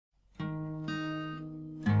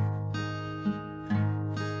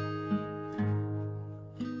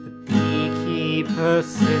beekeeper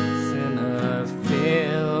sits in a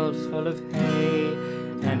field full of hay,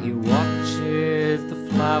 and he watches the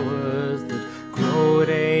flowers that grow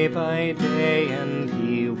day by day, and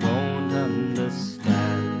he won't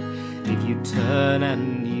understand if you turn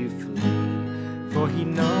and you flee, for he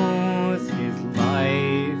knows his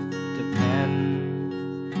life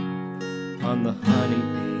depends on the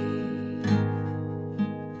honeybee.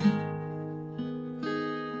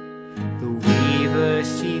 The weaver,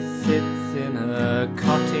 she sits in her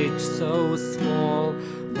cottage so small,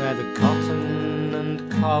 where the cotton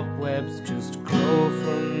and cobwebs just grow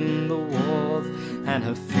from the walls, and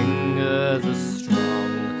her fingers are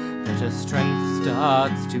strong, but her strength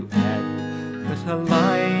starts to ebb, but her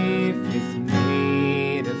life is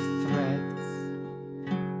made of threads,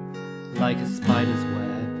 like a spider's web.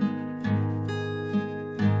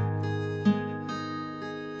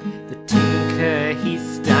 The tinker, he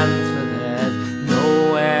stands for there's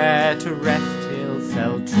nowhere to rest. He'll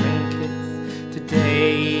sell trinkets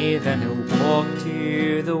today, then he'll walk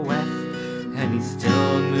to the west, and he's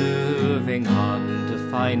still moving on to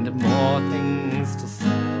find more things to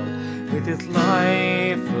sell, with his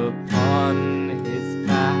life upon his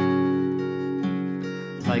back,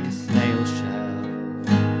 like a snail shell.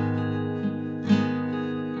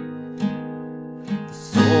 The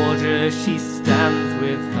soldier, she stands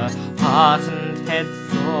with her heart and head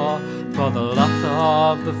sore, for the loss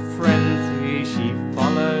of the friends who she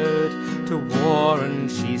followed to war,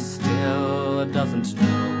 and she still doesn't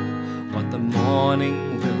know what the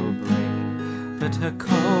morning will bring, but her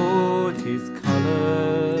coat is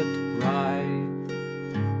colored bright,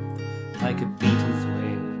 like a beetle's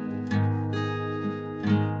wing.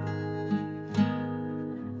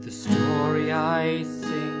 The story I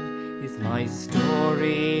sing is my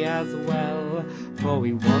story as well, for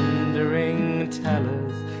we wandering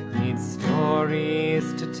tellers need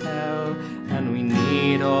stories to tell, and we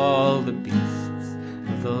need all the beasts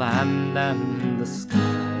of the land and the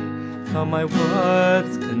sky, for my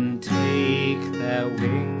words can take their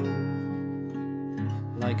wing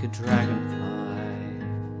like a dragonfly.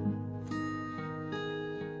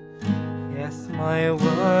 Yes, my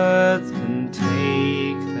words can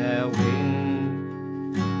take their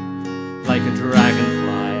wing like a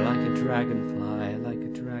dragonfly, like a dragonfly, like a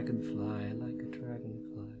dragonfly, like a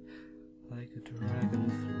dragonfly, like a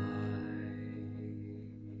dragonfly.